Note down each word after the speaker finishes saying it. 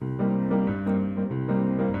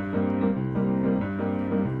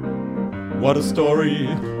What a story,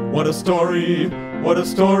 what a story, what a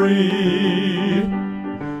story.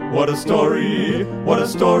 What a story, what a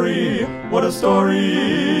story, what a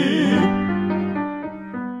story.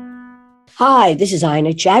 Hi, this is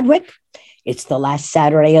Ina Chadwick. It's the last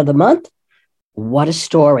Saturday of the month. What a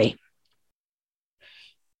story.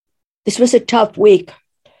 This was a tough week,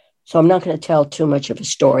 so I'm not going to tell too much of a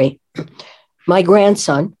story. My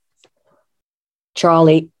grandson,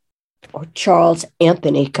 Charles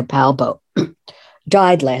Anthony Capalbo,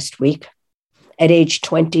 died last week at age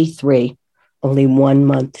 23, only 1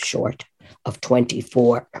 month short of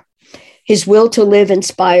 24. His will to live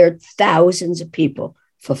inspired thousands of people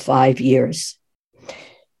for 5 years.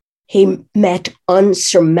 He met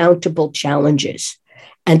unsurmountable challenges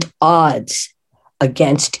and odds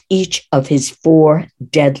against each of his 4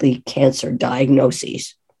 deadly cancer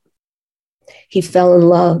diagnoses. He fell in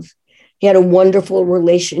love. He had a wonderful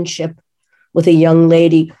relationship with a young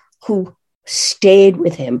lady who stayed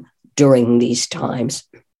with him during these times.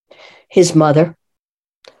 His mother,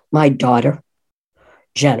 my daughter,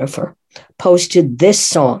 Jennifer, posted this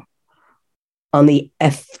song on the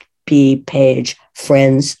FB page,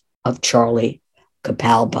 Friends of Charlie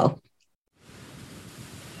Capalbo.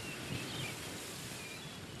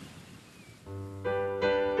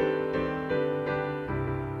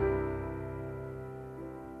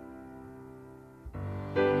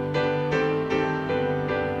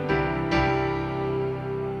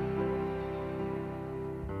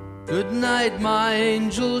 Good night, my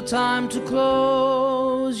angel, time to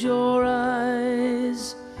close your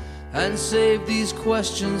eyes and save these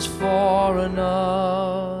questions for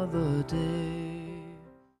another day.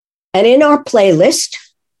 And in our playlist,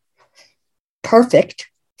 perfect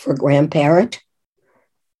for grandparent,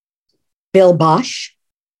 Bill Bosch.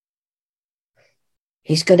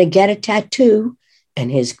 He's going to get a tattoo, and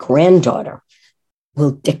his granddaughter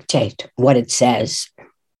will dictate what it says.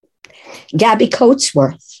 Gabby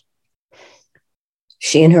Coatsworth.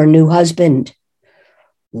 She and her new husband,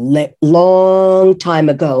 long time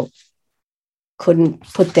ago, couldn't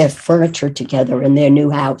put their furniture together in their new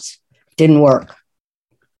house. Didn't work.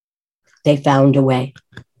 They found a way.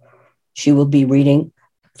 She will be reading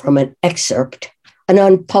from an excerpt, an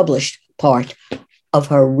unpublished part of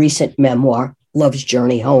her recent memoir, Love's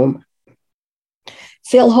Journey Home.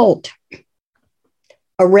 Phil Holt,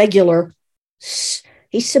 a regular,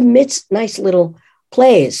 he submits nice little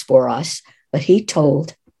plays for us, but he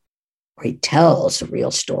tells a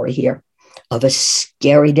real story here of a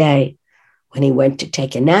scary day when he went to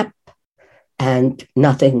take a nap and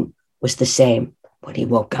nothing was the same when he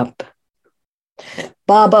woke up.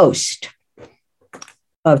 Bob Ost,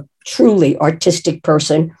 a truly artistic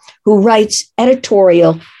person who writes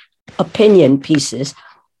editorial opinion pieces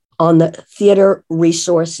on the Theater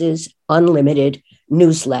Resources Unlimited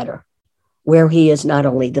newsletter, where he is not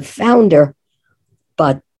only the founder,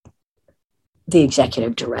 but the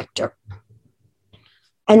executive director.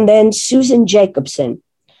 And then Susan Jacobson,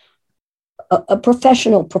 a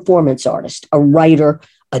professional performance artist, a writer,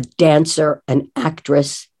 a dancer, an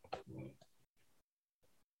actress.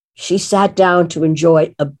 She sat down to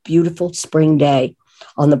enjoy a beautiful spring day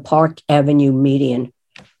on the Park Avenue median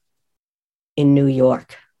in New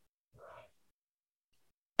York.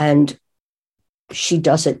 And she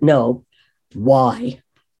doesn't know why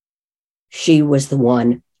she was the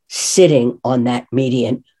one sitting on that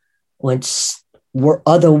median when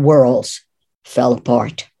other worlds fell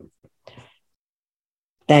apart.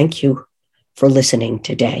 Thank you for listening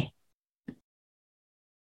today.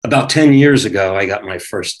 About 10 years ago, I got my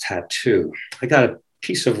first tattoo. I got a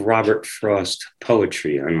piece of Robert Frost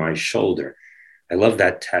poetry on my shoulder. I love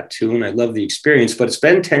that tattoo and I love the experience, but it's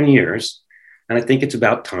been 10 years and I think it's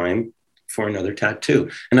about time for another tattoo.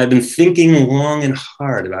 And I've been thinking long and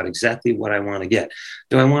hard about exactly what I want to get.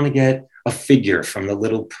 Do I want to get a figure from The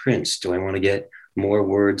Little Prince? Do I want to get more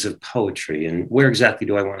words of poetry? And where exactly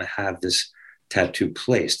do I want to have this tattoo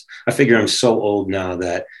placed? I figure I'm so old now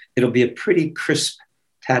that it'll be a pretty crisp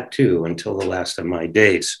tattoo until the last of my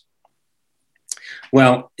days.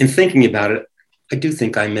 Well, in thinking about it, I do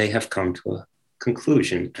think I may have come to a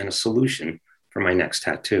conclusion and a solution for my next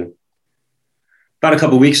tattoo. About a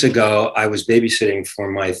couple of weeks ago, I was babysitting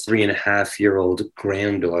for my 3.5-year-old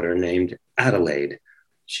granddaughter named Adelaide.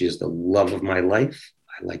 She is the love of my life.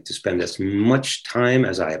 I like to spend as much time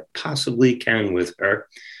as I possibly can with her.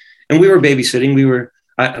 And we were babysitting.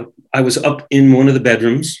 I was up in one of the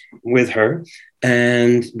bedrooms with her,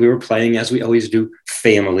 and we were playing, as we always do,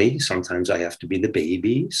 family. Sometimes I have to be the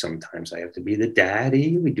baby. Sometimes I have to be the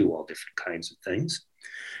daddy. We do all different kinds of things.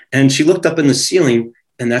 And she looked up in the ceiling,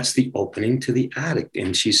 and that's the opening to the attic.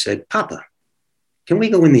 And she said, "Papa, can we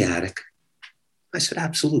go in the attic?" I said,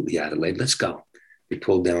 absolutely, Adelaide, let's go. We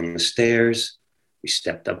pulled down the stairs. We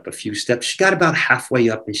stepped up a few steps. She got about halfway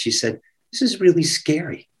up and she said, this is really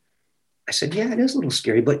scary. I said, yeah, it is a little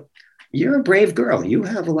scary, but you're a brave girl. You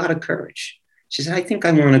have a lot of courage. She said, I think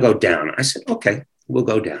I want to go down. I said, okay, we'll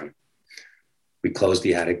go down. We closed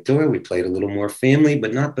the attic door. We played a little more family,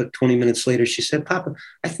 but 20 minutes later, she said, Papa,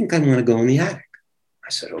 I think I want to go in the attic. I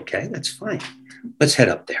said, okay, that's fine. Let's head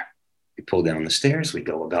up there. We pull down the stairs. We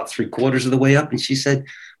go about 3/4 of the way up. And she said,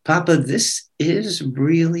 Papa, this is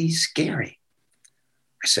really scary.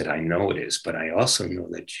 I said, I know it is, but I also know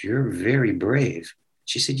that you're very brave.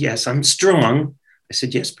 She said, yes, I'm strong. I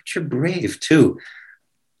said, yes, but you're brave too.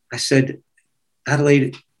 I said,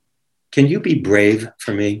 Adelaide, can you be brave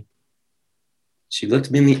for me? She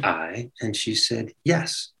looked me in the eye and she said,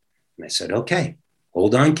 yes. And I said, okay,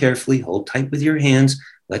 hold on carefully, hold tight with your hands.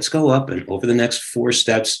 Let's go up. And over the next 4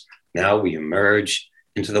 steps, now we emerge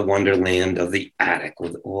into the wonderland of the attic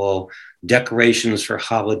with all decorations for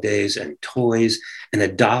holidays and toys and a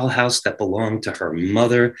dollhouse that belonged to her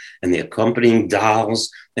mother and the accompanying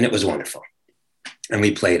dolls. And it was wonderful. And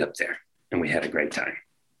we played up there and we had a great time.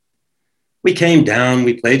 We came down,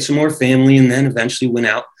 we played some more family, and then eventually went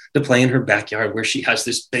out to play in her backyard where she has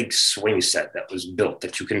this big swing set that was built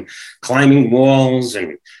that you can climbing walls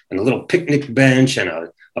and a little picnic bench and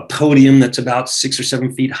a podium that's about 6 or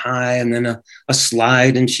 7 feet high, and then a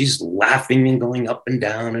slide, and she's laughing and going up and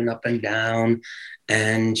down and up and down.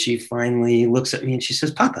 And she finally looks at me and she says,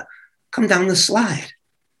 Papa, come down the slide.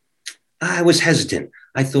 I was hesitant.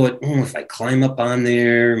 I thought, if I climb up on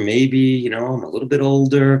there, maybe, I'm a little bit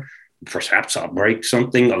older. Perhaps I'll break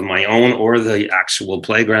something of my own or the actual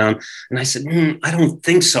playground. And I said, I don't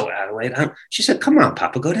think so, Adelaide. She said, come on,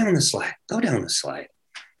 Papa, go down the slide. Go down the slide.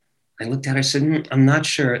 I looked at her, I said, I'm not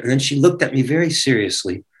sure. And then she looked at me very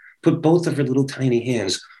seriously, put both of her little tiny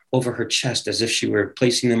hands over her chest as if she were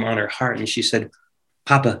placing them on her heart. And she said,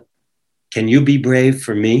 Papa, can you be brave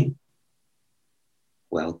for me?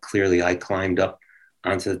 Well, clearly I climbed up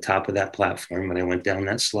onto the top of that platform and I went down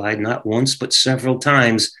that slide, not once, but several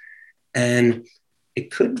times. And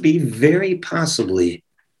it could be very possibly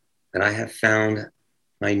that I have found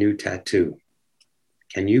my new tattoo.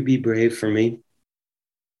 Can you be brave for me?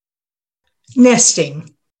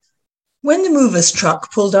 Nesting. When the movers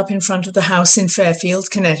truck pulled up in front of the house in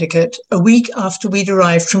Fairfield, Connecticut, a week after we'd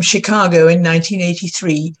arrived from Chicago in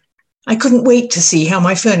 1983, I couldn't wait to see how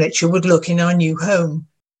my furniture would look in our new home.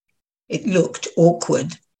 It looked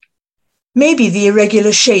awkward. Maybe the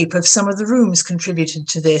irregular shape of some of the rooms contributed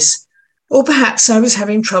to this, or perhaps I was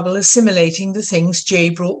having trouble assimilating the things Jay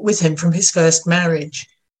brought with him from his first marriage.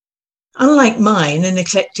 Unlike mine, an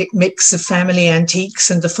eclectic mix of family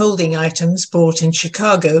antiques and the folding items bought in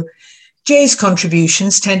Chicago, Jay's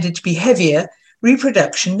contributions tended to be heavier,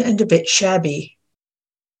 reproduction, and a bit shabby.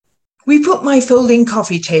 We put my folding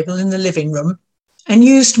coffee table in the living room and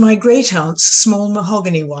used my great-aunt's small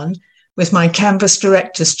mahogany one with my canvas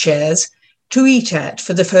director's chairs to eat at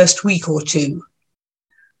for the first week or two.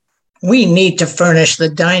 We need to furnish the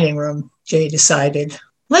dining room, Jay decided.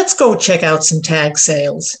 Let's go check out some tag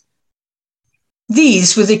sales.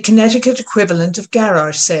 These were the Connecticut equivalent of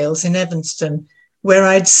garage sales in Evanston, where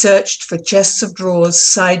I'd searched for chests of drawers,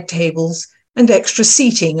 side tables, and extra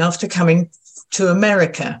seating after coming to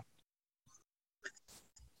America.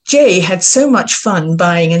 Jay had so much fun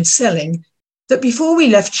buying and selling that before we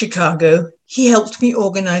left Chicago, he helped me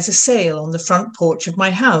organize a sale on the front porch of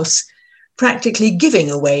my house, practically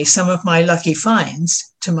giving away some of my lucky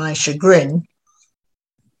finds, to my chagrin.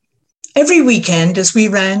 Every weekend, as we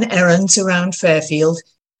ran errands around Fairfield,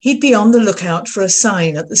 he'd be on the lookout for a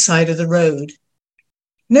sign at the side of the road.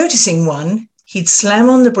 Noticing one, he'd slam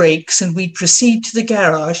on the brakes and we'd proceed to the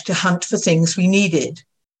garage to hunt for things we needed.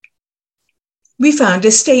 We found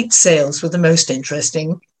estate sales were the most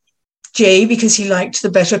interesting. Jay, because he liked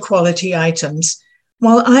the better quality items,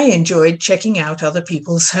 while I enjoyed checking out other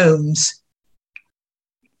people's homes.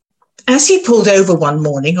 As he pulled over one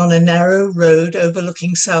morning on a narrow road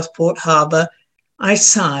overlooking Southport Harbor, I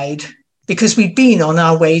sighed because we'd been on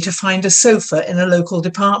our way to find a sofa in a local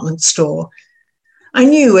department store. I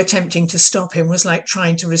knew attempting to stop him was like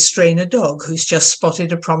trying to restrain a dog who's just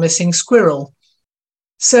spotted a promising squirrel.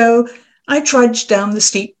 So I trudged down the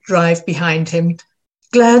steep drive behind him,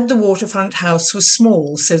 glad the waterfront house was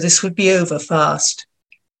small so this would be over fast.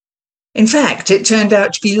 In fact, it turned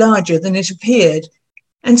out to be larger than it appeared,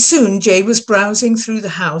 and soon Jay was browsing through the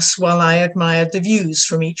house while I admired the views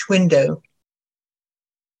from each window.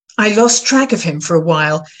 I lost track of him for a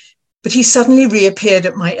while, but he suddenly reappeared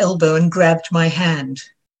at my elbow and grabbed my hand.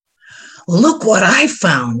 "Look what I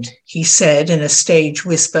found," he said in a stage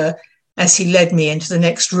whisper, as he led me into the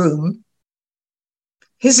next room.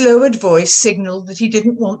 His lowered voice signaled that he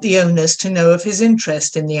didn't want the owners to know of his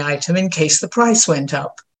interest in the item in case the price went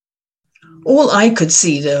up. All I could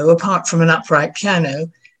see, though, apart from an upright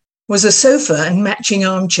piano, was a sofa and matching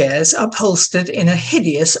armchairs upholstered in a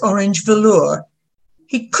hideous orange velour.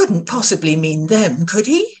 He couldn't possibly mean them, could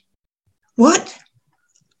he? What?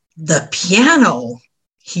 The piano!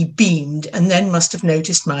 He beamed and then must have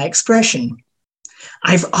noticed my expression.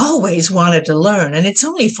 I've always wanted to learn, and it's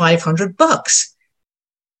only $500.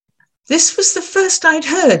 This was the first I'd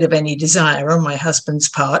heard of any desire on my husband's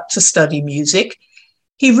part to study music.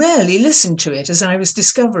 He rarely listened to it, as I was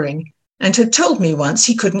discovering, and had told me once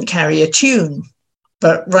he couldn't carry a tune.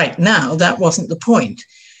 But right now, that wasn't the point.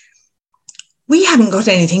 We haven't got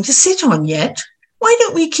anything to sit on yet. Why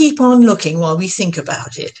don't we keep on looking while we think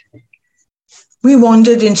about it? We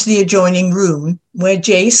wandered into the adjoining room, where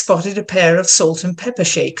Jay spotted a pair of salt and pepper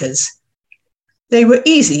shakers. They were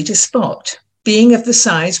easy to spot, being of the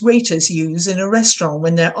size waiters use in a restaurant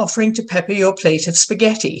when they're offering to pepper your plate of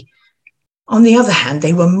spaghetti. On the other hand,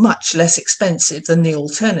 they were much less expensive than the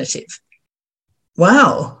alternative.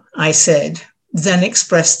 Wow, I said, then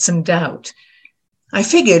expressed some doubt. I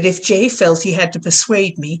figured if Jay felt he had to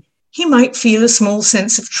persuade me, he might feel a small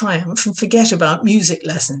sense of triumph and forget about music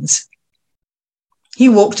lessons. He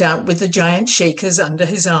walked out with the giant shakers under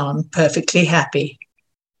his arm, perfectly happy.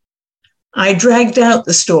 I dragged out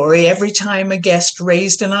the story every time a guest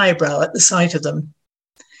raised an eyebrow at the sight of them.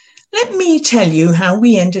 Let me tell you how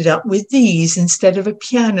we ended up with these instead of a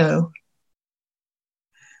piano.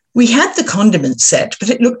 We had the condiment set, but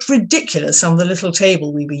it looked ridiculous on the little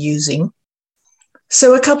table we were using.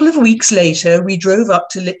 So a couple of weeks later, we drove up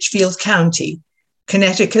to Litchfield County,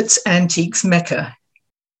 Connecticut's antiques mecca.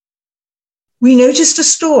 We noticed a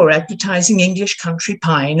store advertising English country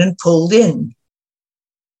pine and pulled in.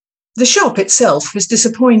 The shop itself was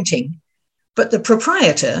disappointing, but the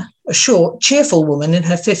proprietor, a short, cheerful woman in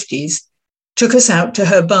her 50s, took us out to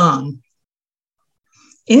her barn.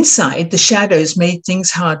 Inside, the shadows made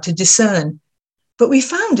things hard to discern, but we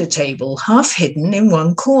found a table half hidden in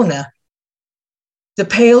one corner. The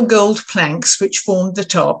pale gold planks which formed the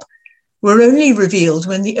top were only revealed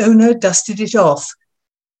when the owner dusted it off,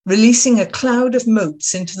 releasing a cloud of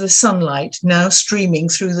motes into the sunlight now streaming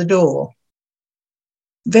through the door.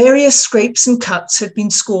 Various scrapes and cuts had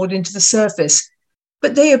been scored into the surface,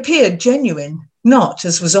 but they appeared genuine, not,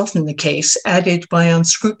 as was often the case, added by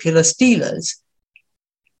unscrupulous dealers.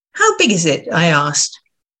 How big is it? I asked.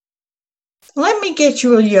 Let me get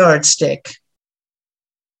you a yardstick.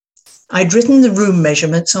 I'd written the room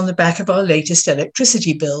measurements on the back of our latest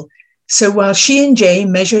electricity bill, so while she and Jay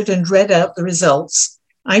measured and read out the results,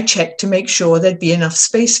 I checked to make sure there'd be enough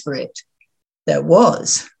space for it. There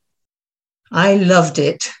was. I loved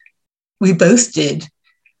it. We both did.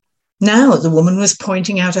 Now the woman was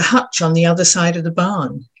pointing out a hutch on the other side of the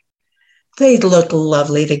barn. They'd look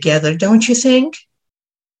lovely together, don't you think?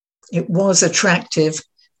 It was attractive,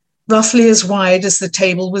 roughly as wide as the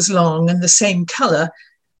table was long and the same colour,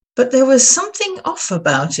 but there was something off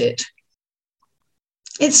about it.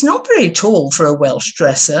 It's not very tall for a Welsh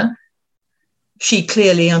dresser. She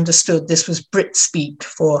clearly understood this was Brit speak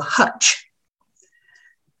for hutch.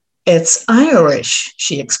 It's Irish,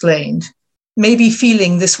 she explained. Maybe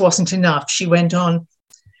feeling this wasn't enough, she went on,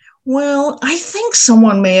 well, I think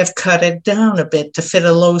someone may have cut it down a bit to fit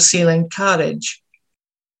a low-ceilinged cottage.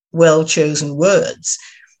 Well-chosen words.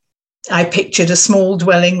 I pictured a small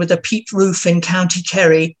dwelling with a peat roof in County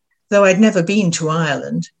Kerry, though I'd never been to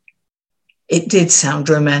Ireland. It did sound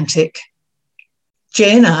romantic.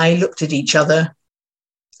 Jay and I looked at each other.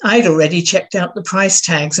 I'd already checked out the price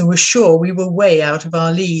tags and was sure we were way out of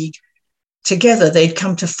our league. Together, they'd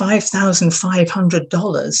come to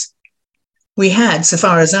 $5,500. We had, so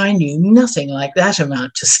far as I knew, nothing like that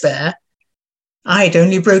amount to spare. I'd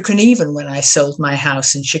only broken even when I sold my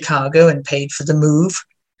house in Chicago and paid for the move.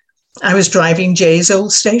 I was driving Jay's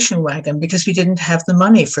old station wagon because we didn't have the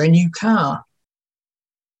money for a new car.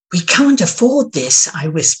 We can't afford this, I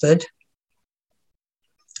whispered.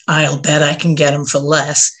 I'll bet I can get them for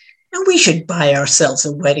less, and we should buy ourselves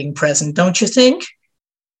a wedding present, don't you think?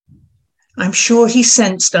 I'm sure he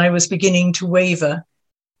sensed I was beginning to waver.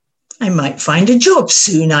 I might find a job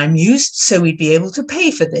soon, I mused, so we'd be able to pay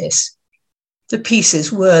for this. The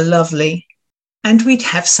pieces were lovely, and we'd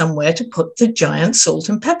have somewhere to put the giant salt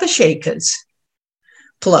and pepper shakers.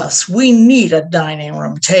 Plus, we need a dining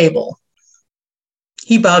room table.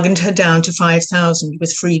 He bargained her down to $5,000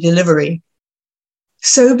 with free delivery.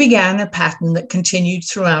 So began a pattern that continued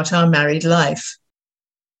throughout our married life.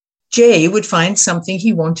 Jay would find something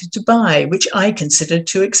he wanted to buy, which I considered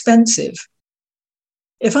too expensive.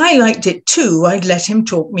 If I liked it too, I'd let him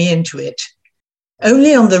talk me into it.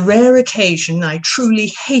 Only on the rare occasion I truly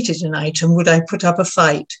hated an item would I put up a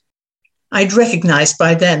fight. I'd recognized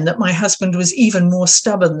by then that my husband was even more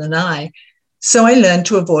stubborn than I, so I learned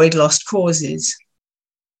to avoid lost causes.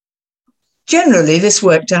 Generally, this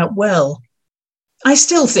worked out well. I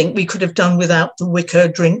still think we could have done without the wicker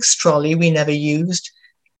drinks trolley we never used,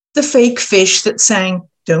 the fake fish that sang,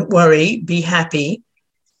 "Don't worry, be happy,"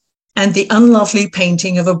 and the unlovely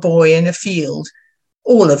painting of a boy in a field,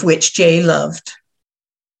 all of which Jay loved.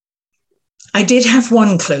 I did have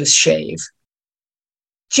one close shave.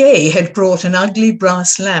 Jay had brought an ugly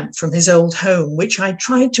brass lamp from his old home, which I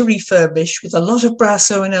tried to refurbish with a lot of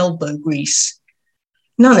Brasso and elbow grease.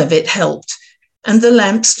 None of it helped, and the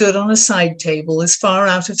lamp stood on a side table as far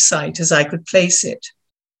out of sight as I could place it.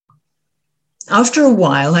 After a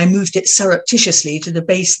while, I moved it surreptitiously to the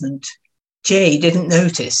basement. Jay didn't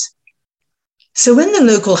notice. So when the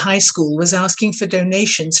local high school was asking for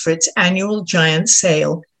donations for its annual giant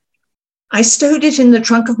sale, I stowed it in the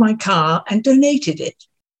trunk of my car and donated it.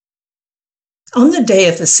 On the day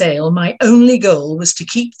of the sale, my only goal was to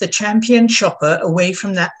keep the champion shopper away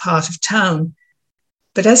from that part of town.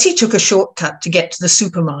 But as he took a shortcut to get to the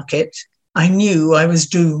supermarket, I knew I was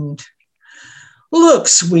doomed. "Look,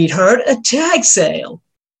 sweetheart, a tag sale."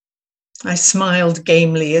 I smiled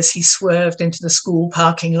gamely as he swerved into the school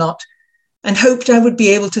parking lot and hoped I would be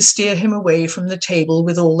able to steer him away from the table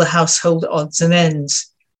with all the household odds and ends.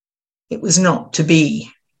 It was not to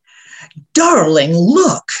be. "Darling,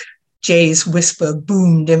 look," Jay's whisper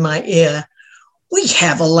boomed in my ear. "We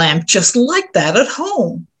have a lamp just like that at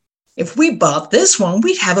home. If we bought this one,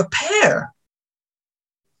 we'd have a pair."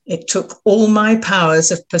 It took all my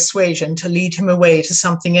powers of persuasion to lead him away to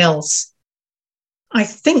something else. I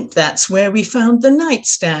think that's where we found the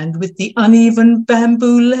nightstand with the uneven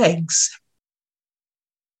bamboo legs.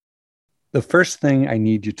 The first thing I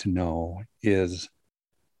need you to know is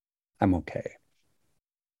I'm okay.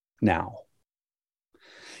 Now,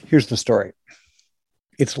 here's the story.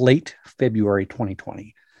 It's late February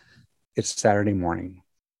 2020. It's Saturday morning.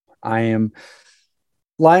 I am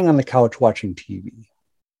lying on the couch watching TV.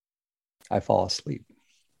 I fall asleep.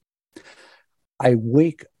 I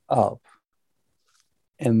wake up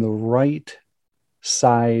and the right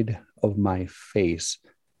side of my face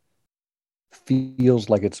feels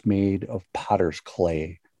like it's made of potter's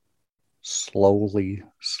clay, slowly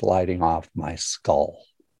sliding off my skull.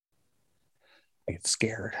 I get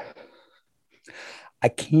scared. I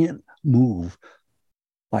can't move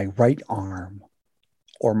my right arm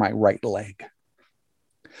or my right leg.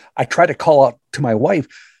 I try to call out to my wife,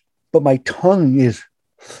 but my tongue is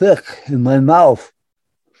thick in my mouth.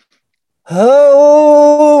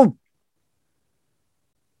 "Help!"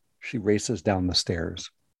 She races down the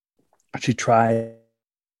stairs. She tries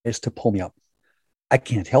to pull me up. I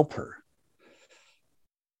can't help her.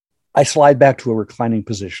 I slide back to a reclining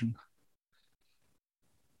position.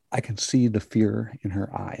 I can see the fear in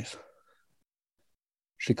her eyes.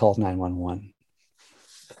 She calls 911.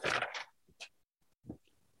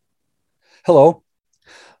 "Hello,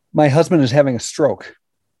 my husband is having a stroke."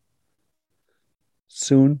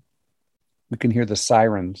 Soon, we can hear the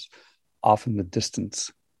sirens off in the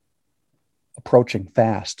distance, approaching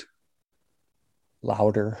fast,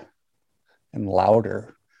 louder and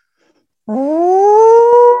louder.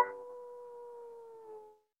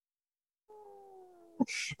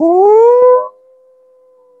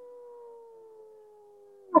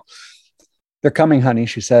 "They're coming, honey,"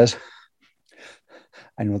 she says.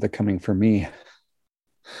 I know they're coming for me.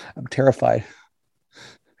 I'm terrified.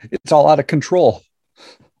 It's all out of control.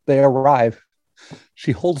 They arrive.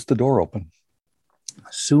 She holds the door open.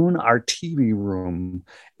 Soon our TV room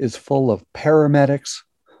is full of paramedics,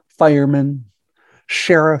 firemen,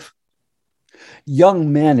 sheriff,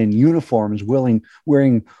 young men in uniforms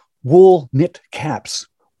wearing wool knit caps.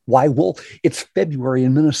 Why wool? It's February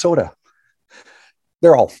in Minnesota.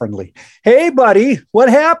 They're all friendly. "Hey, buddy, what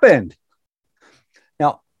happened?"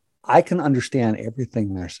 Now, I can understand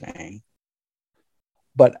everything they're saying,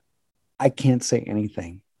 but I can't say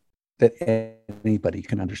anything that anybody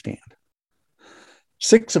can understand.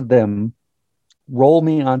 6 of them roll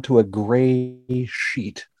me onto a gray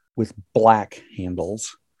sheet with black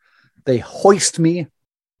handles. They hoist me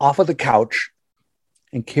off of the couch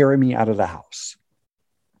and carry me out of the house.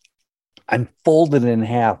 I'm folded in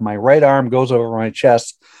half. My right arm goes over my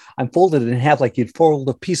chest. I'm folded in half like you'd fold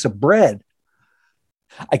a piece of bread.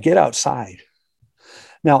 I get outside.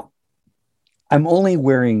 Now, I'm only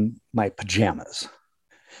wearing my pajamas,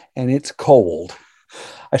 and it's cold.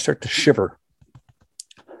 I start to shiver.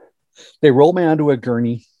 They roll me onto a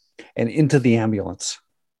gurney and into the ambulance.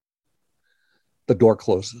 The door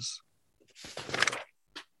closes.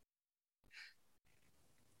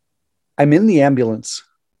 I'm in the ambulance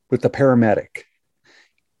with the paramedic.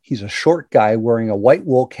 He's a short guy wearing a white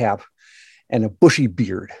wool cap and a bushy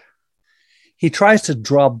beard. He tries to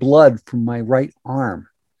draw blood from my right arm.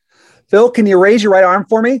 Phil, can you raise your right arm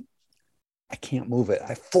for me? I can't move it.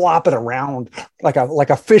 I flop it around like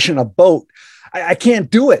a fish in a boat. I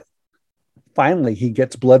can't do it. Finally, he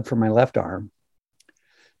gets blood from my left arm.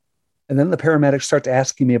 And then the paramedic starts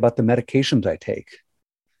asking me about the medications I take.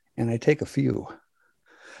 And I take a few.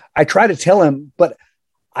 I try to tell him, but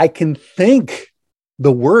I can think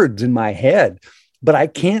the words in my head, but I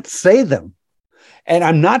can't say them. And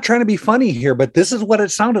I'm not trying to be funny here, but this is what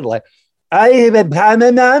it sounded like. I have a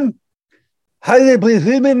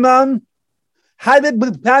mom.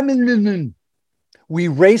 We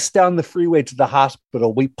race down the freeway to the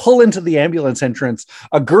hospital. We pull into the ambulance entrance.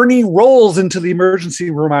 A gurney rolls into the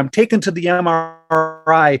emergency room. I'm taken to the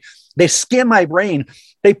MRI. They scan my brain.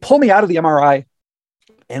 They pull me out of the MRI.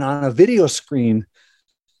 And on a video screen,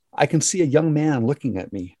 I can see a young man looking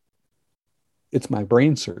at me. It's my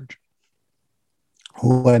brain surgeon,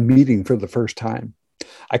 who I'm meeting for the first time.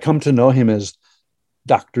 I come to know him as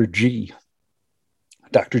Dr. G.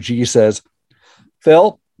 Dr. G says,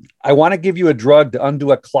 Phil, I want to give you a drug to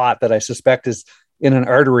undo a clot that I suspect is in an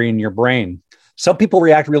artery in your brain. Some people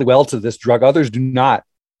react really well to this drug. Others do not.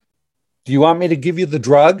 Do you want me to give you the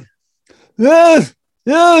drug? Yes,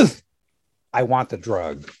 yes. I want the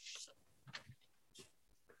drug.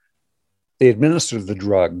 They administer the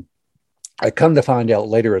drug. I come to find out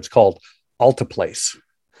later it's called Alteplase.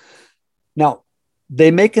 Now, they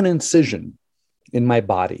make an incision in my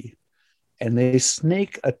body and they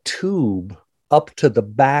snake a tube up to the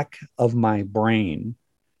back of my brain.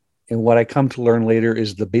 And what I come to learn later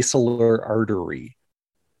is the basilar artery.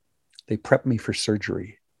 They prep me for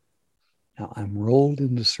surgery. Now I'm rolled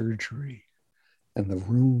into surgery and the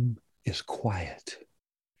room is quiet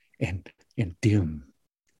and dim.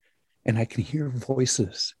 And I can hear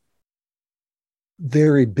voices,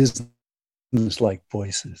 very business-like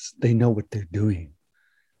voices. They know what they're doing.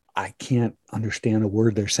 I can't understand a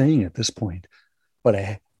word they're saying at this point,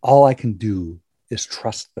 but all I can do is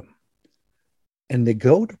trust them. And they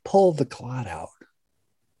go to pull the clot out,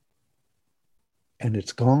 and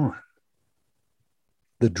it's gone.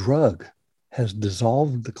 The drug has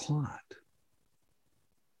dissolved the clot.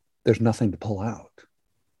 There's nothing to pull out.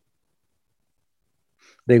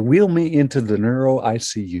 They wheel me into the neuro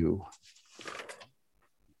ICU,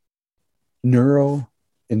 neuro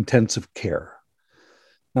intensive care.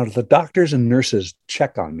 Now, the doctors and nurses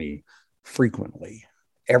check on me frequently,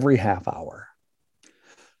 every half hour.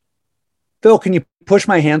 Phil, can you push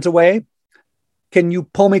my hands away? Can you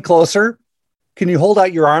pull me closer? Can you hold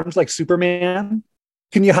out your arms like Superman?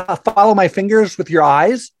 Can you follow my fingers with your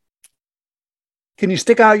eyes? Can you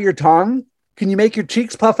stick out your tongue? Can you make your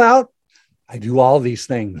cheeks puff out? I do all these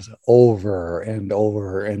things over and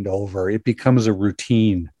over and over. It becomes a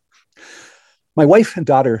routine. My wife and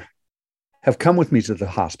daughter have come with me to the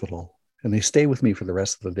hospital, and they stay with me for the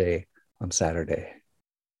rest of the day on Saturday.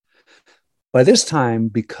 By this time,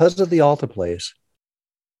 because of the Alteplase,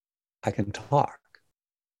 I can talk.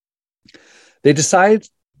 We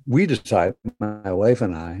decide, my wife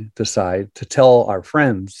and I decide to tell our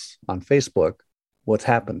friends on Facebook what's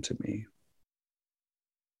happened to me.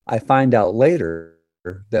 I find out later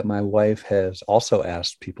that my wife has also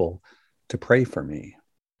asked people to pray for me.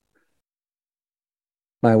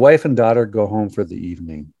 My wife and daughter go home for the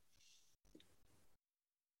evening.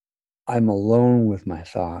 I'm alone with my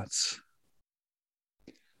thoughts.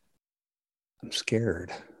 I'm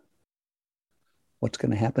scared. What's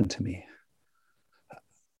going to happen to me?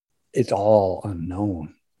 It's all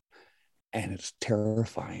unknown, and it's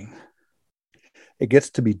terrifying. It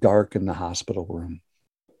gets to be dark in the hospital room,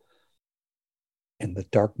 and the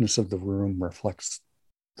darkness of the room reflects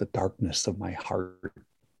the darkness of my heart.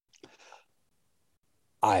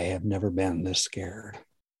 I have never been this scared.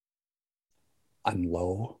 I'm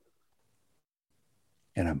low,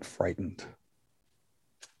 and I'm frightened.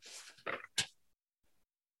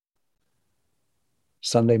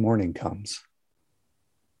 Sunday morning comes.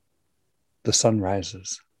 The sun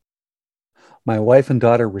rises. My wife and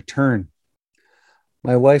daughter return.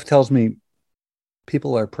 My wife tells me,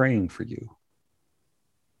 people are praying for you.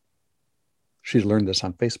 She's learned this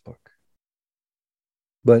on Facebook.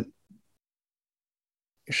 But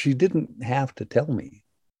she didn't have to tell me.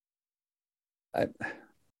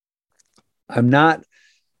 I'm not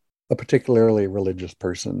a particularly religious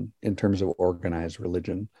person in terms of organized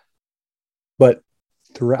religion. But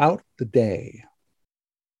throughout the day,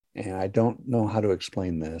 and I don't know how to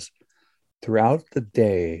explain this, throughout the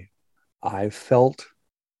day, I felt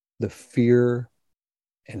the fear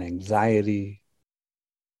and anxiety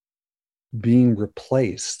being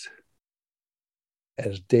replaced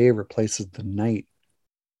as day replaces the night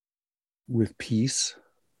with peace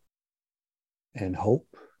and hope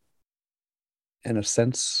and a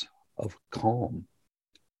sense of calm.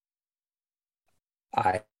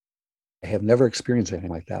 I have never experienced anything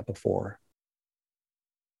like that before.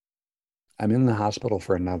 I'm in the hospital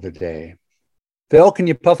for another day. Phil, can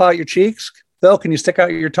you puff out your cheeks? Phil, can you stick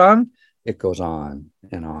out your tongue? It goes on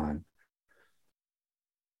and on.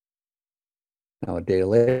 Now, a day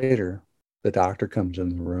later, the doctor comes in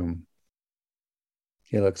the room.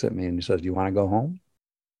 He looks at me and he says, "Do you want to go home?"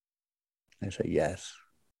 I say, "Yes,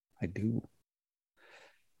 I do."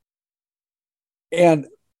 And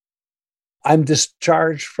I'm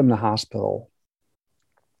discharged from the hospital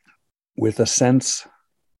with a sense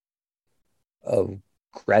of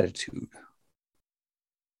gratitude.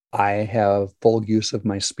 I have full use of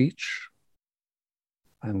my speech.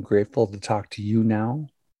 I'm grateful to talk to you now.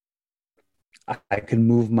 I can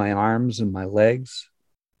move my arms and my legs.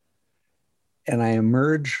 And I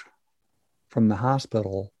emerge from the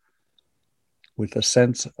hospital with a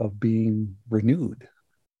sense of being renewed.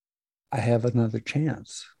 I have another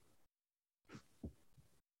chance.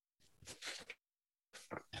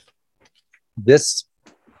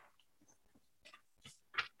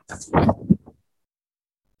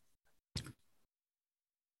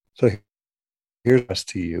 So here's us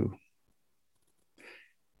to you.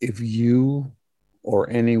 If you or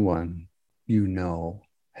anyone you know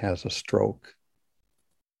has a stroke,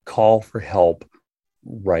 call for help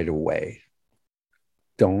right away.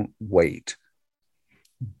 Don't wait.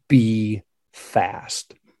 Be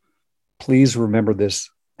fast. Please remember this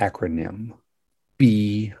acronym.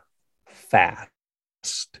 Be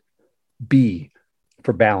fast. B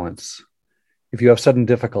for balance. If you have sudden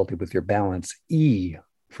difficulty with your balance, E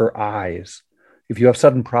for eyes. If you have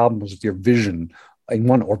sudden problems with your vision in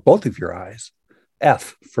one or both of your eyes,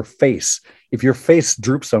 F for face. If your face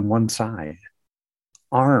droops on one side,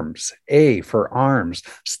 arms, A for arms.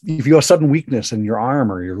 If you have sudden weakness in your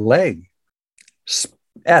arm or your leg,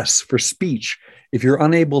 S for speech. If you're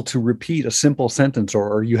unable to repeat a simple sentence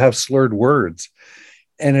or you have slurred words,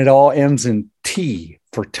 and it all ends in T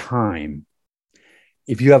for time.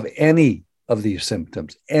 If you have any of these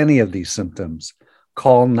symptoms,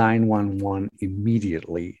 call 911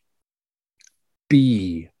 immediately.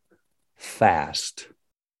 Be fast.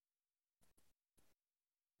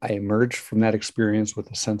 I emerged from that experience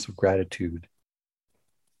with a sense of gratitude,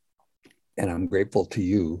 and I'm grateful to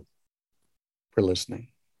you for listening.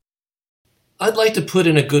 I'd like to put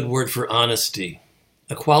in a good word for honesty,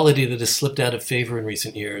 a quality that has slipped out of favor in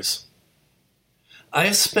recent years. I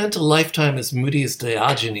have spent a lifetime as moody as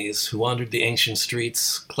Diogenes, who wandered the ancient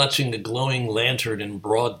streets, clutching a glowing lantern in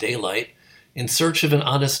broad daylight, in search of an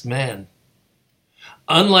honest man.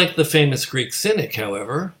 Unlike the famous Greek cynic,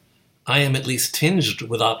 however, I am at least tinged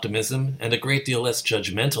with optimism and a great deal less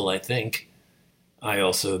judgmental, I think. I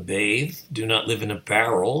also bathe, do not live in a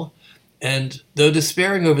barrel, and though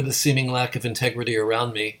despairing over the seeming lack of integrity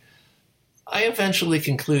around me, I eventually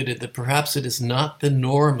concluded that perhaps it is not the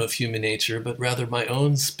norm of human nature, but rather my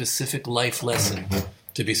own specific life lesson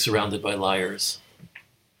to be surrounded by liars.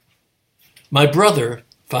 My brother,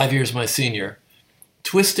 5 years my senior,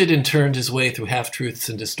 twisted and turned his way through half-truths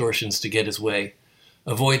and distortions to get his way,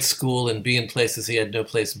 avoid school and be in places he had no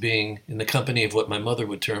place being, in the company of what my mother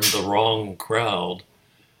would term the wrong crowd.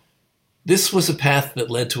 This was a path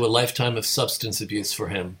that led to a lifetime of substance abuse for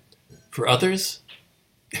him. For others,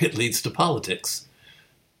 it leads to politics.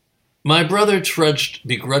 My brother trudged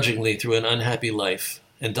begrudgingly through an unhappy life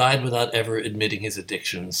and died without ever admitting his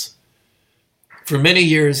addictions. For many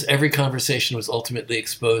years, every conversation was ultimately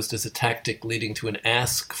exposed as a tactic leading to an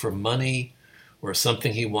ask for money or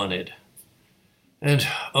something he wanted. And,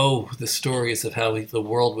 the stories of how the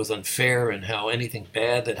world was unfair and how anything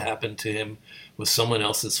bad that happened to him was someone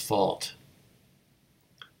else's fault.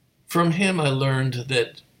 From him, I learned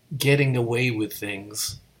that getting away with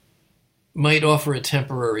things might offer a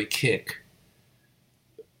temporary kick,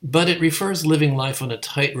 but it refers living life on a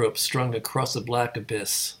tightrope strung across a black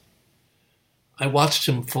abyss. I watched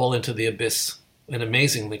him fall into the abyss and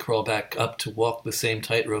amazingly crawl back up to walk the same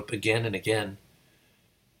tightrope again and again,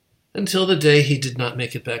 until the day he did not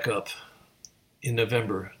make it back up in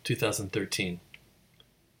November 2013.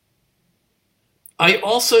 I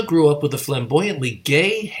also grew up with a flamboyantly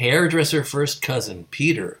gay hairdresser first cousin,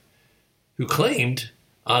 Peter, who claimed,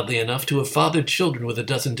 oddly enough, to have fathered children with a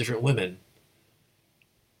dozen different women.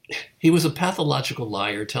 He was a pathological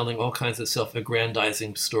liar, telling all kinds of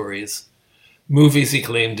self-aggrandizing stories. Movies he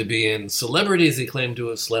claimed to be in, celebrities he claimed to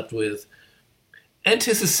have slept with, and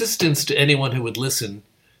his insistence to anyone who would listen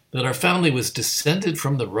that our family was descended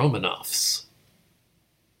from the Romanovs.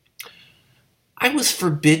 I was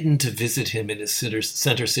forbidden to visit him in his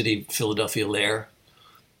Center City, Philadelphia lair.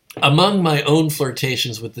 Among my own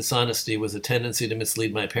flirtations with dishonesty was a tendency to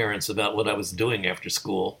mislead my parents about what I was doing after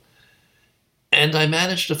school, and I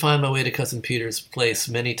managed to find my way to Cousin Peter's place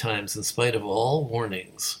many times in spite of all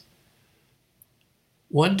warnings.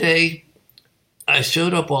 One day, I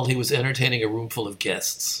showed up while he was entertaining a room full of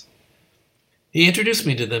guests. He introduced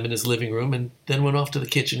me to them in his living room and then went off to the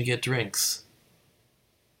kitchen to get drinks.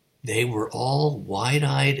 They were all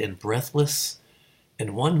wide-eyed and breathless,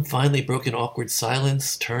 and one finally broke an awkward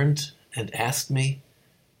silence, turned and asked me,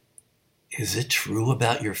 "Is it true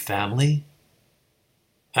about your family?"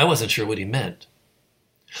 I wasn't sure what he meant.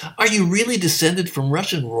 "Are you really descended from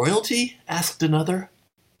Russian royalty?" asked another.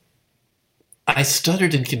 I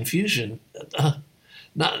stuttered in confusion.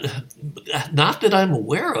 Not that I'm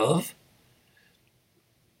aware of.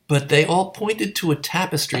 But they all pointed to a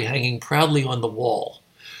tapestry hanging proudly on the wall,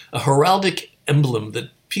 a heraldic emblem that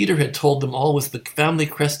Peter had told them all was the family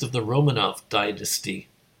crest of the Romanov dynasty.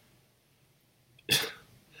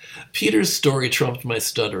 Peter's story trumped my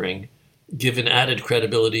stuttering, given added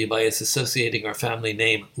credibility by his associating our family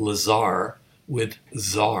name Lazar with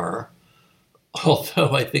Tsar,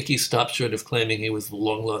 although I think he stopped short of claiming he was the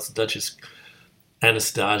long-lost Duchess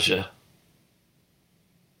Anastasia.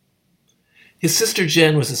 His sister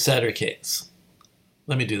Jen was a sadder case.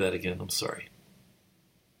 Let me do that again, I'm sorry.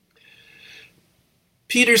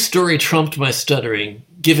 Peter's story trumped my stuttering,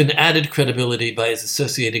 given added credibility by his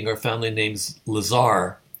associating our family names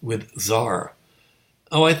Lazar with Tsar.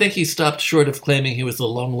 Oh, I think he stopped short of claiming he was the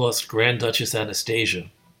long-lost Grand Duchess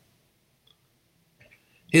Anastasia.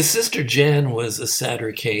 His sister Jan was a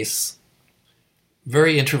sadder case,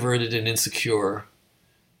 very introverted and insecure,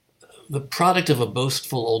 the product of a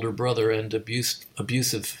boastful older brother and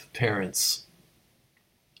abusive parents.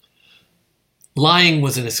 Lying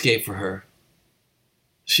was an escape for her.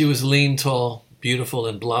 She was lean, tall, beautiful,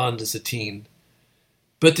 and blonde as a teen,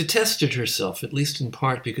 but detested herself, at least in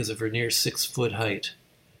part because of her near 6-foot height.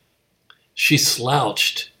 She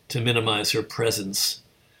slouched to minimize her presence,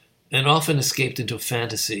 and often escaped into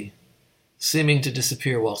fantasy, seeming to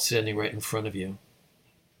disappear while standing right in front of you.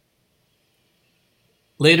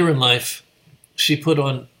 Later in life, she put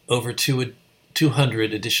on over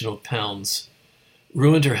 200 additional pounds,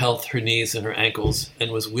 ruined her health, her knees, and her ankles,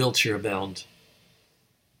 and was wheelchair-bound.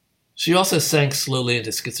 She also sank slowly into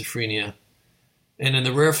schizophrenia, and in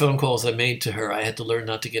the rare phone calls I made to her, I had to learn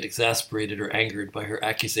not to get exasperated or angered by her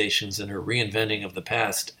accusations and her reinventing of the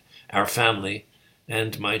past, our family,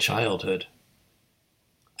 and my childhood.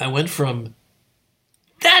 I went from,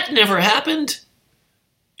 "That never happened,"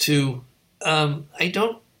 to, "I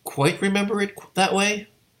don't quite remember it that way,"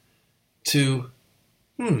 to,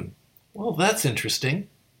 well, that's interesting.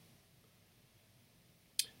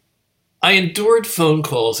 I endured phone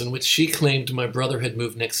calls in which she claimed my brother had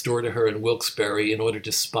moved next door to her in Wilkes-Barre in order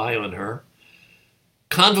to spy on her,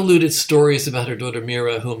 convoluted stories about her daughter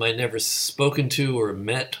Mira, whom I never spoken to or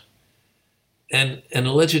met, and an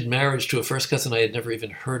alleged marriage to a first cousin I had never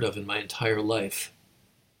even heard of in my entire life.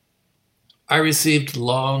 I received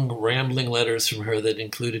long, rambling letters from her that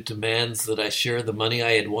included demands that I share the money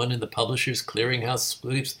I had won in the Publishers Clearinghouse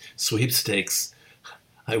sweepstakes.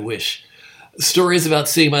 I wish. Stories about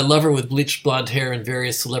seeing my lover with bleached blonde hair in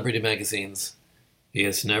various celebrity magazines. He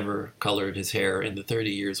has never colored his hair in the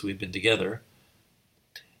 30 years we've been together.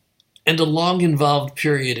 And a long involved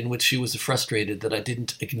period in which she was frustrated that I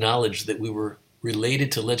didn't acknowledge that we were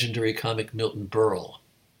related to legendary comic Milton Berle.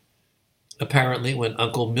 Apparently, when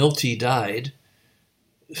Uncle Milty died,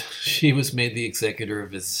 she was made the executor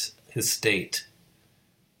of his estate.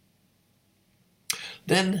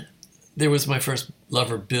 Then there was my first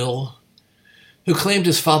lover, Bill, who claimed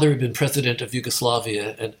his father had been president of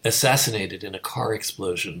Yugoslavia and assassinated in a car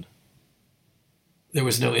explosion. There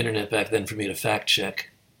was no internet back then for me to fact check.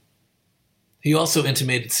 He also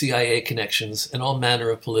intimated CIA connections and all manner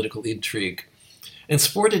of political intrigue, and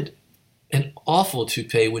sported an awful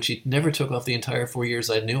toupee which he never took off the entire 4 years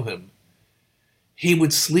I knew him. He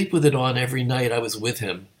would sleep with it on every night I was with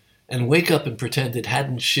him, and wake up and pretend it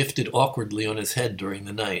hadn't shifted awkwardly on his head during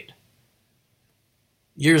the night.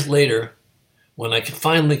 Years later, when I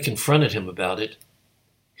finally confronted him about it,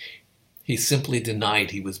 he simply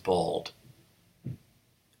denied he was bald.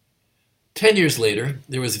 10 years later,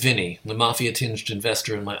 there was Vinny, the mafia-tinged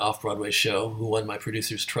investor in my off-Broadway show, who won my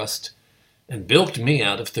producer's trust and bilked me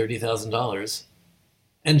out of $30,000.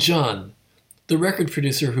 And John, the record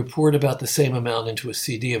producer who poured about the same amount into a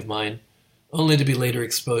CD of mine, only to be later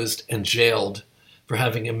exposed and jailed for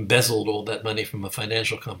having embezzled all that money from a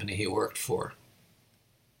financial company he worked for.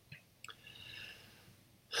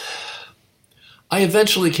 I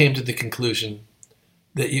eventually came to the conclusion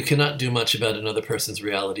that you cannot do much about another person's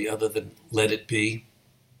reality other than let it be.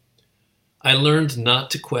 I learned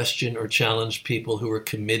not to question or challenge people who were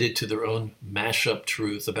committed to their own mash-up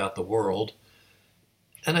truth about the world,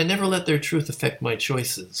 and I never let their truth affect my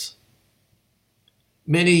choices.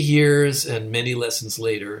 Many years and many lessons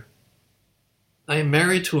later, I am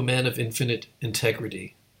married to a man of infinite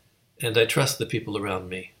integrity, and I trust the people around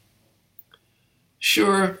me.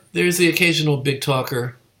 Sure, there's the occasional big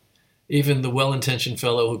talker, even the well-intentioned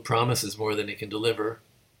fellow who promises more than he can deliver.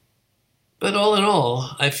 But all in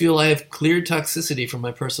all, I feel I have cleared toxicity from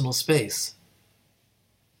my personal space.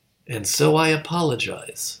 And so I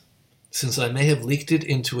apologize, since I may have leaked it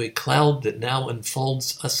into a cloud that now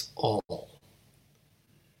enfolds us all.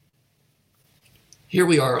 Here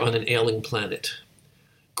we are on an ailing planet,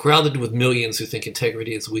 crowded with millions who think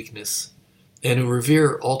integrity is weakness, and who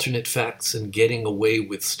revere alternate facts and getting away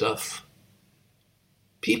with stuff.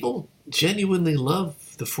 People genuinely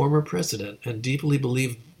love the former president and deeply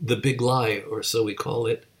believe the big lie, or so we call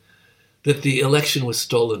it, that the election was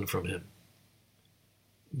stolen from him.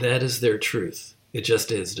 That is their truth. It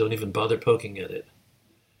just is. Don't even bother poking at it.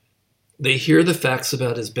 They hear the facts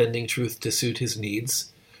about his bending truth to suit his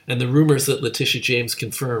needs, and the rumors that Letitia James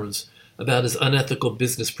confirms about his unethical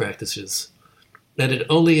business practices, and it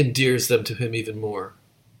only endears them to him even more.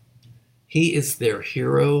 He is their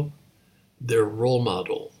hero, their role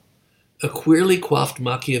model, a queerly coiffed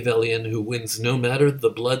Machiavellian who wins no matter the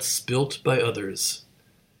blood spilt by others,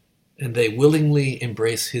 and they willingly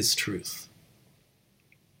embrace his truth.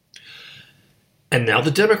 And now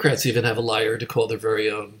the Democrats even have a liar to call their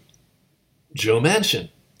very own. Joe Manchin,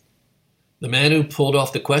 the man who pulled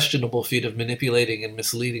off the questionable feat of manipulating and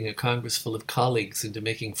misleading a Congress full of colleagues into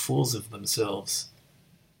making fools of themselves.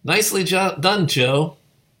 Nicely done, Joe.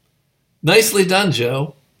 Nicely done,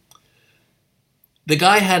 Joe. The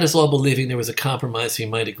guy had us all believing there was a compromise he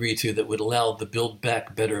might agree to that would allow the Build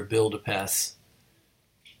Back Better bill to pass.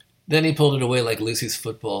 Then he pulled it away like Lucy's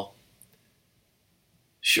football.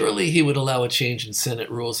 Surely he would allow a change in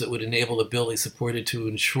Senate rules that would enable a bill he supported to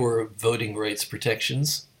ensure voting rights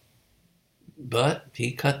protections. But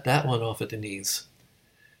he cut that one off at the knees.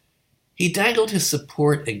 He dangled his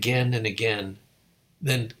support again and again,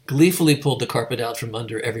 then gleefully pulled the carpet out from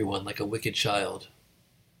under everyone like a wicked child.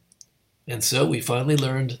 And so we finally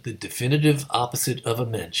learned the definitive opposite of a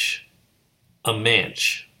mensch. A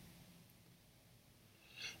manch.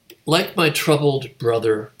 Like my troubled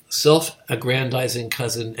brother, self-aggrandizing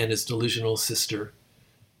cousin, and his delusional sister,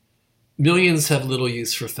 millions have little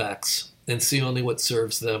use for facts and see only what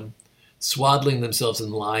serves them, swaddling themselves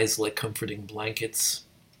in lies like comforting blankets.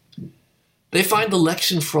 They find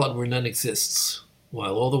election fraud where none exists,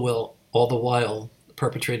 while all the while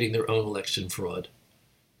perpetrating their own election fraud.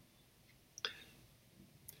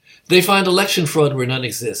 They find election fraud where none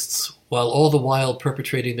exists, while all the while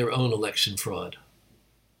perpetrating their own election fraud.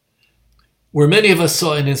 Where many of us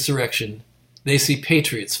saw an insurrection, they see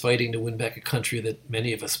patriots fighting to win back a country that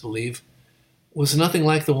many of us believe was nothing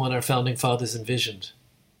like the one our founding fathers envisioned.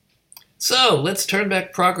 So, let's turn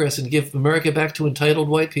back progress and give America back to entitled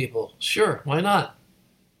white people. Sure, why not?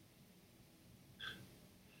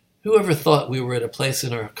 Whoever thought we were at a place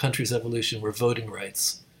in our country's evolution where voting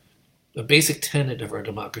rights, a basic tenet of our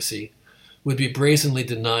democracy, would be brazenly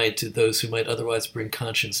denied to those who might otherwise bring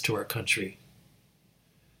conscience to our country?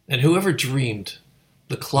 And whoever dreamed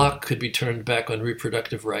the clock could be turned back on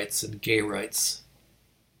reproductive rights and gay rights?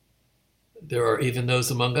 There are even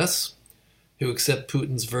those among us who accept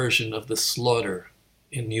Putin's version of the slaughter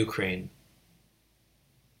in Ukraine.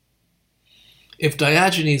 If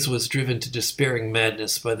Diogenes was driven to despairing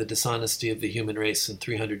madness by the dishonesty of the human race in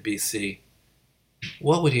 300 BC,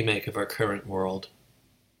 what would he make of our current world?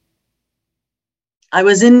 I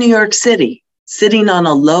was in New York City, sitting on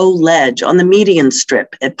a low ledge on the median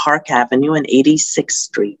strip at Park Avenue and 86th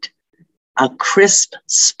Street. A crisp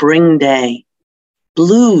spring day,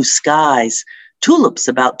 blue skies, tulips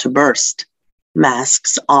about to burst,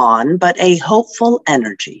 masks on, but a hopeful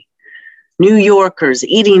energy. New Yorkers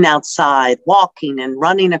eating outside, walking and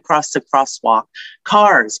running across the crosswalk,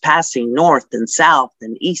 cars passing north and south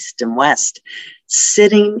and east and west,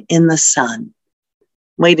 sitting in the sun,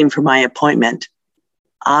 waiting for my appointment.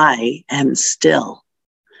 I am still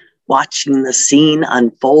watching the scene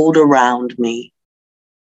unfold around me.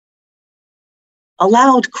 A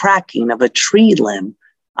loud cracking of a tree limb.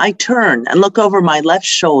 I turn and look over my left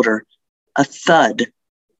shoulder. A thud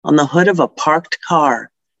on the hood of a parked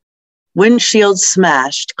car. Windshield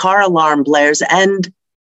smashed, car alarm blares, and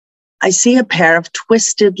I see a pair of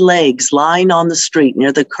twisted legs lying on the street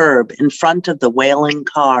near the curb in front of the wailing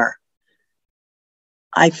car.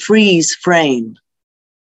 I freeze frame.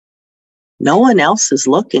 No one else is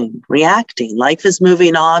looking, reacting. Life is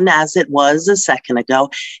moving on as it was a second ago,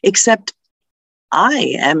 except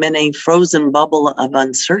I am in a frozen bubble of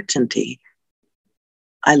uncertainty.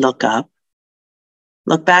 I look up,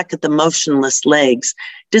 look back at the motionless legs.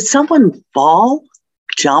 Did someone fall,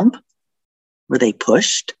 jump? Were they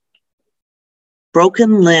pushed?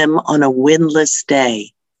 Broken limb on a windless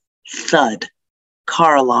day. Thud,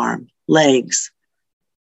 car alarm, legs.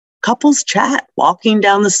 Couples chat, walking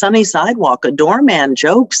down the sunny sidewalk. A doorman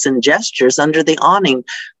jokes and gestures under the awning.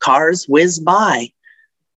 Cars whiz by.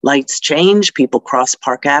 Lights change, people cross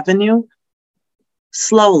Park Avenue.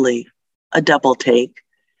 Slowly, a double take.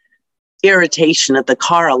 Irritation at the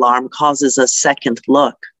car alarm causes a second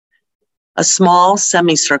look. A small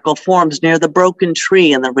semicircle forms near the broken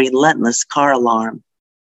tree and the relentless car alarm.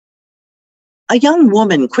 A young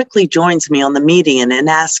woman quickly joins me on the median and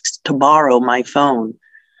asks to borrow my phone.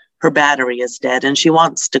 Her battery is dead and she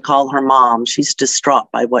wants to call her mom. She's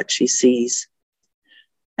distraught by what she sees.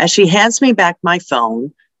 As she hands me back my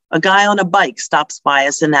phone, a guy on a bike stops by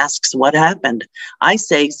us and asks what happened. I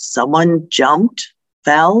say someone jumped,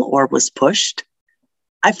 fell, or was pushed.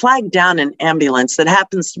 I flag down an ambulance that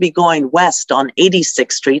happens to be going west on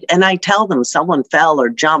 86th Street, and I tell them someone fell or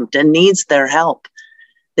jumped and needs their help.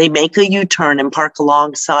 They make a U-turn and park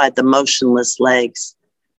alongside the motionless legs.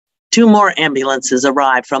 2 more ambulances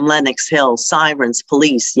arrive from Lenox Hill, sirens,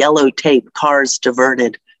 police, yellow tape, cars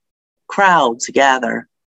diverted. Crowds gather.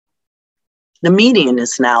 The median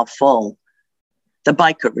is now full. The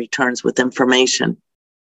biker returns with information.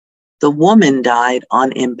 The woman died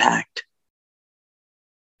on impact.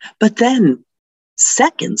 But then,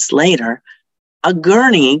 seconds later, a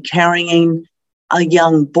gurney carrying a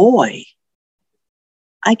young boy,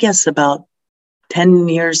 I guess about 10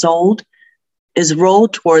 years old, is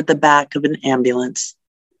rolled toward the back of an ambulance.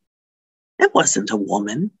 It wasn't a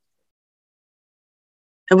woman.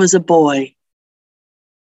 It was a boy.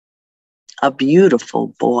 A beautiful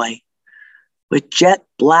boy with jet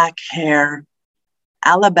black hair,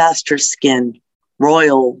 alabaster skin,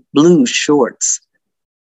 royal blue shorts,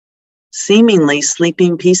 seemingly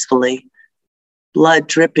sleeping peacefully, blood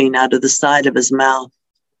dripping out of the side of his mouth.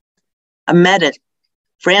 A medic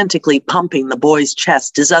frantically pumping the boy's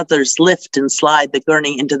chest as others lift and slide the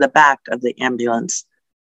gurney into the back of the ambulance.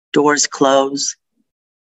 Doors close.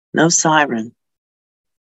 No siren.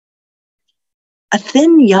 A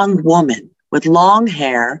thin young woman with long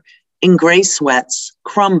hair in gray sweats,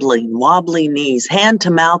 crumbling, wobbly knees, hand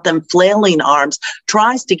to mouth and flailing arms,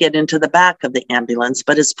 tries to get into the back of the ambulance,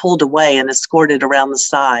 but is pulled away and escorted around the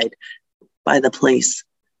side by the police.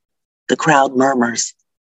 The crowd murmurs,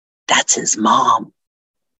 "That's his mom."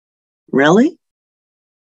 Really?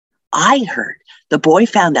 I heard the boy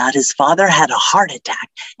found out his father had a heart attack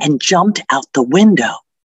and jumped out the window.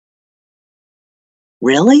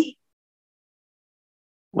 Really?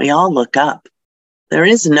 We all look up. There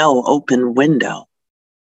is no open window.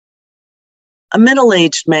 A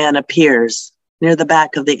middle-aged man appears near the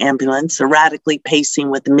back of the ambulance, erratically pacing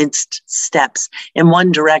with minced steps in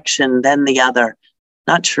one direction, then the other,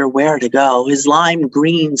 not sure where to go, his lime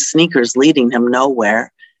green sneakers leading him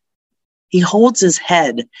nowhere. He holds his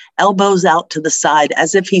head, elbows out to the side,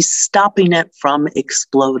 as if he's stopping it from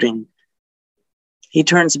exploding. He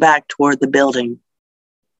turns back toward the building.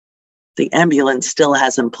 The ambulance still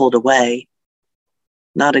hasn't pulled away.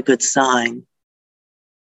 Not a good sign.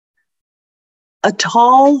 A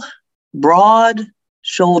tall,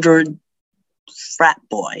 broad-shouldered frat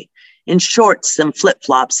boy in shorts and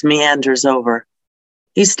flip-flops meanders over.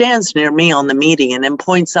 He stands near me on the median and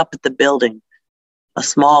points up at the building. A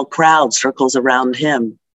small crowd circles around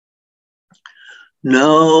him.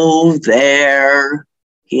 "No, there,"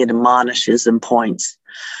 he admonishes and points.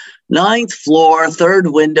 "9th floor, 3rd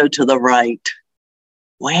window to the right."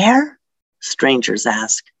 "Where?" strangers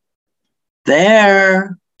ask.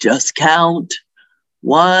 "There, just count.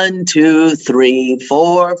 1, 2, 3,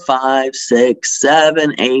 4, 5, 6,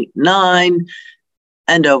 7, 8, 9,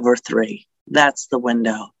 and over 3. That's the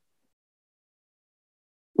window."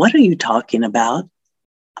 "What are you talking about?"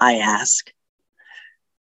 I ask.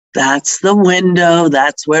 "That's the window.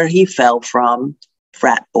 That's where he fell from,"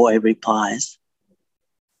 frat boy replies.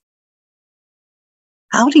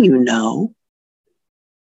 How do you know?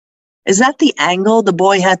 Is that the angle the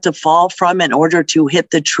boy had to fall from in order to hit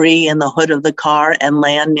the tree in the hood of the car and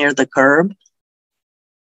land near the curb?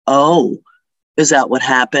 Oh, is that what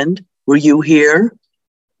happened? Were you here?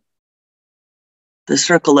 The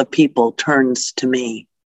circle of people turns to me.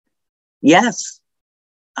 Yes,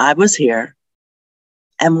 I was here.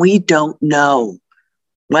 And we don't know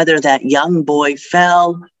whether that young boy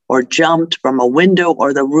fell or jumped from a window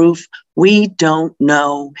or the roof. We don't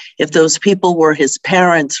know if those people were his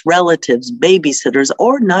parents, relatives, babysitters,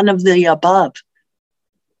 or none of the above.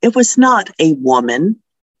 It was not a woman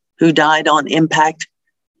who died on impact.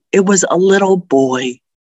 It was a little boy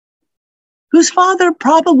whose father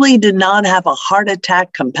probably did not have a heart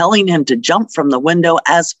attack compelling him to jump from the window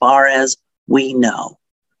as far as we know.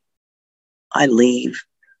 I leave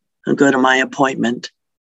and go to my appointment.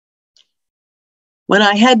 When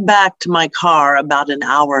I head back to my car about an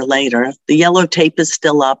hour later, the yellow tape is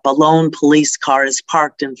still up. A lone police car is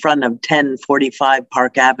parked in front of 1045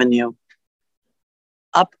 Park Avenue.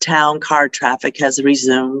 Uptown car traffic has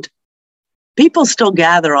resumed. People still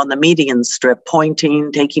gather on the median strip,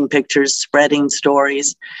 pointing, taking pictures, spreading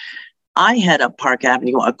stories. I head up Park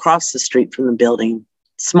Avenue across the street from the building.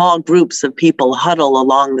 Small groups of people huddle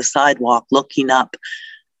along the sidewalk, looking up,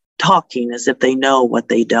 talking as if they know what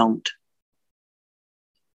they don't.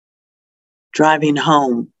 Driving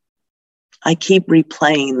home, I keep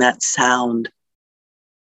replaying that sound.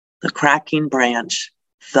 The cracking branch,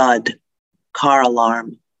 thud, car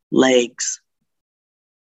alarm, legs.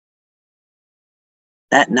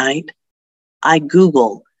 That night, I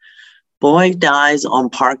Google, boy dies on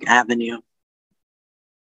Park Avenue.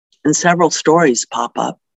 And several stories pop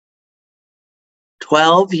up.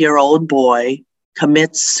 12-year-old boy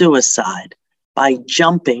commits suicide by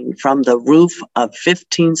jumping from the roof of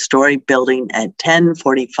 15-story building at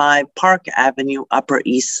 1045 Park Avenue, Upper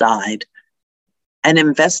East Side. An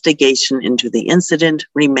investigation into the incident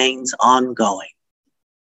remains ongoing.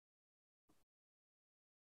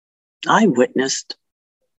 I witnessed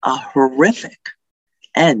a horrific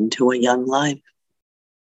end to a young life.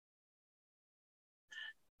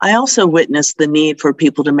 I also witnessed the need for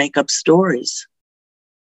people to make up stories,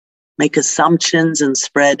 make assumptions, and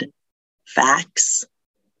spread facts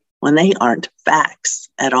when they aren't facts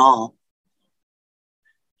at all.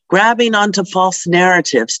 Grabbing onto false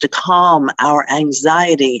narratives to calm our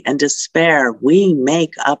anxiety and despair, we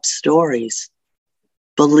make up stories,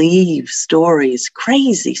 believe stories,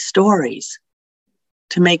 crazy stories,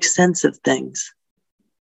 to make sense of things.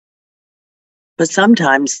 But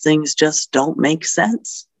sometimes things just don't make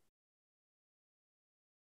sense.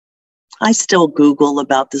 I still Google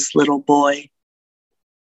about this little boy,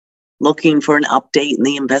 looking for an update in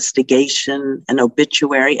the investigation, an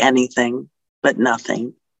obituary, anything, but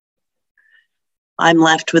nothing. I'm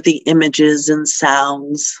left with the images and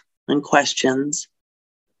sounds and questions.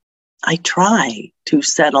 I try to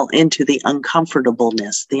settle into the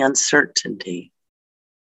uncomfortableness, the uncertainty.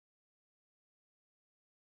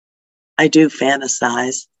 I do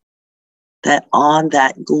fantasize that on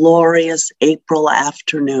that glorious April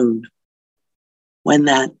afternoon, when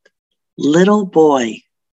that little boy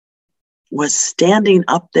was standing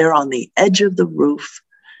up there on the edge of the roof,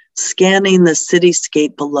 scanning the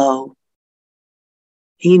cityscape below,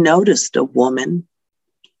 he noticed a woman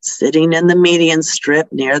sitting in the median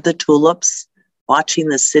strip near the tulips, watching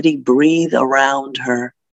the city breathe around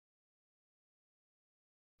her.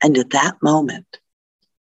 And at that moment,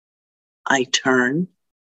 I turn,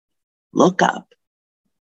 look up,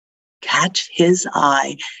 catch his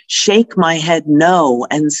eye, shake my head no,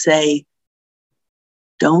 and say,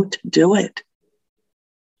 "Don't do it.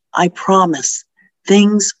 I promise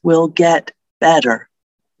things will get better."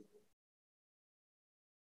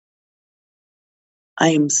 I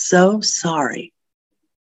am so sorry.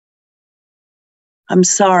 I'm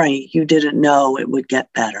sorry you didn't know it would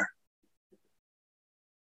get better.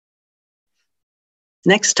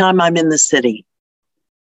 Next time I'm in the city,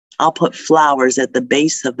 I'll put flowers at the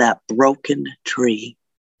base of that broken tree.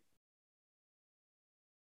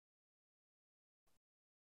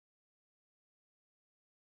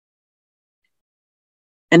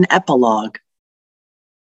 An epilogue.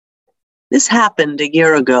 This happened a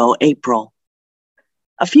year ago, April.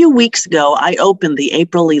 A few weeks ago, I opened the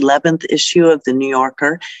April 11th issue of The New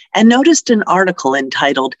Yorker and noticed an article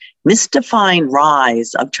entitled "Mystifying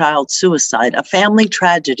Rise of Child Suicide, a Family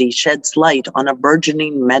Tragedy Sheds Light on a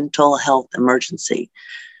Burgeoning Mental Health Emergency."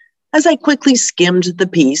 As I quickly skimmed the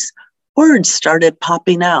piece, words started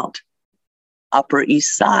popping out. Upper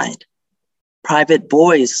East Side, private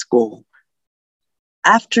boys' school,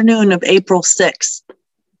 afternoon of April 6th,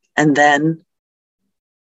 and then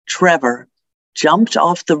Trevor jumped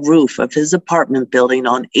off the roof of his apartment building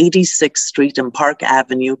on 86th Street and Park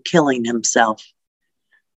Avenue, killing himself.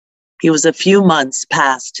 He was a few months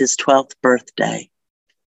past his 12th birthday.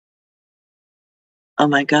 Oh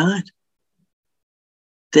my God.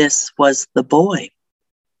 This was the boy.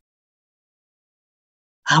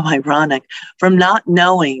 How ironic. From not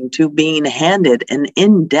knowing to being handed an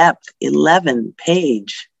in-depth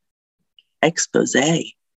 11-page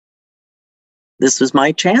expose. This was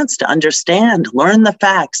my chance to understand, learn the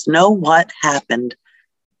facts, know what happened.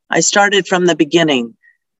 I started from the beginning,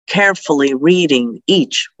 carefully reading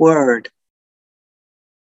each word.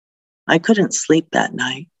 I couldn't sleep that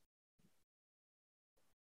night.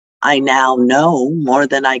 I now know more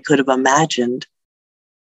than I could have imagined,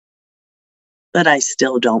 but I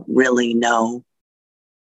still don't really know.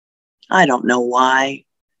 I don't know why.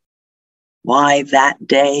 Why that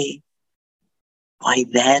day? Why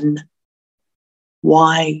then?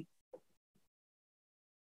 Why?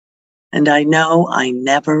 And I know I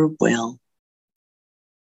never will.